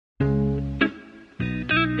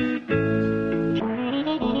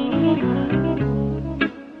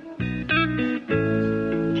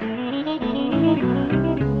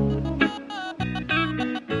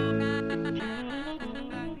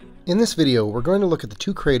this video, we're going to look at the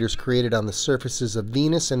two craters created on the surfaces of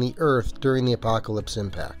Venus and the Earth during the apocalypse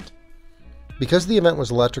impact. Because the event was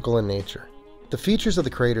electrical in nature, the features of the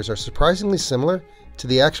craters are surprisingly similar to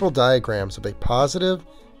the actual diagrams of a positive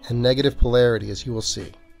and negative polarity, as you will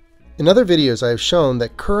see. In other videos, I have shown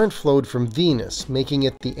that current flowed from Venus, making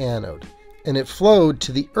it the anode, and it flowed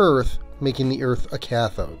to the Earth, making the Earth a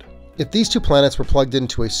cathode. If these two planets were plugged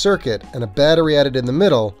into a circuit and a battery added in the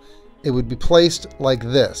middle, it would be placed like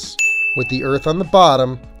this, with the Earth on the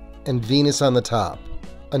bottom and Venus on the top.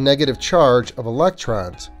 A negative charge of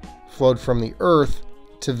electrons flowed from the Earth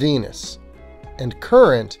to Venus, and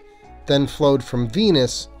current then flowed from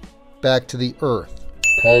Venus back to the Earth.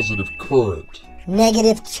 Positive current.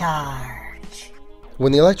 Negative charge.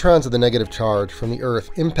 When the electrons of the negative charge from the Earth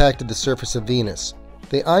impacted the surface of Venus,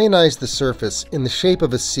 they ionized the surface in the shape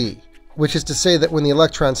of a C, which is to say that when the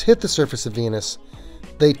electrons hit the surface of Venus,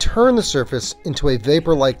 they turn the surface into a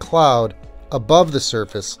vapor-like cloud above the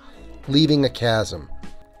surface, leaving a chasm.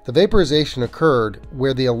 The vaporization occurred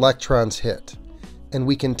where the electrons hit, and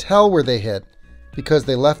we can tell where they hit because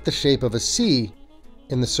they left the shape of a C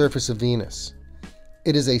in the surface of Venus.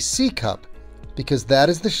 It is a C cup because that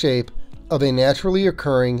is the shape of a naturally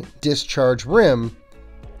occurring discharge rim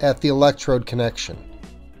at the electrode connection.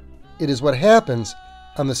 It is what happens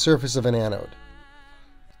on the surface of an anode.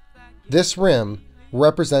 This rim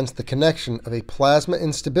represents the connection of a plasma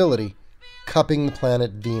instability cupping the planet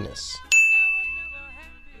Venus.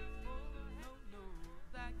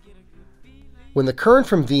 When the current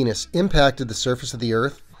from Venus impacted the surface of the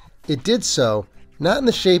Earth, it did so not in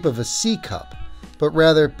the shape of a C cup, but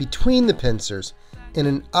rather between the pincers in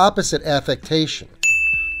an opposite affectation.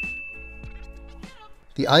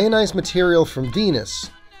 The ionized material from Venus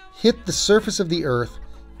hit the surface of the Earth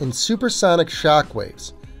in supersonic shock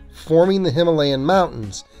waves, forming the Himalayan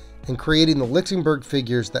mountains and creating the Lichtenberg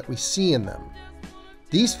figures that we see in them.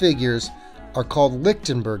 These figures are called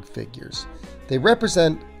Lichtenberg figures. They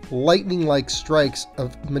represent lightning-like strikes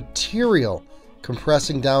of material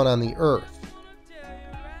compressing down on the Earth.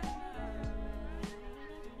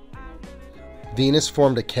 Venus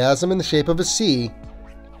formed a chasm in the shape of a C.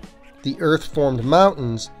 The Earth formed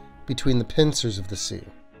mountains between the pincers of the sea.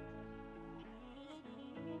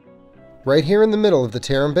 Right here in the middle of the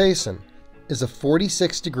Tarim Basin is a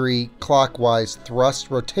 46-degree clockwise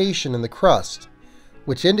thrust rotation in the crust,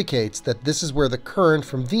 which indicates that this is where the current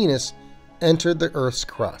from Venus entered the Earth's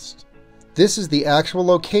crust. This is the actual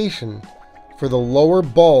location for the lower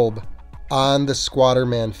bulb on the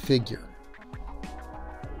Squatterman figure.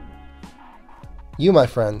 You, my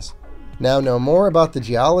friends, now know more about the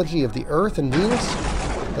geology of the Earth and Venus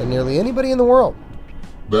than nearly anybody in the world.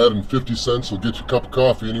 That and 50 cents will get you a cup of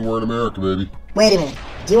coffee anywhere in America, baby. Wait a minute,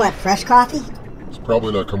 do you want fresh coffee? It's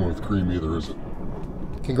probably not coming with cream either, is it?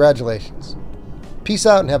 Congratulations. Peace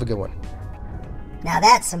out and have a good one. Now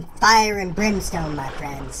that's some fire and brimstone, my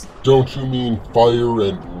friends. Don't you mean fire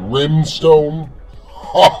and rimstone?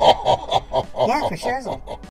 Yeah, for sure.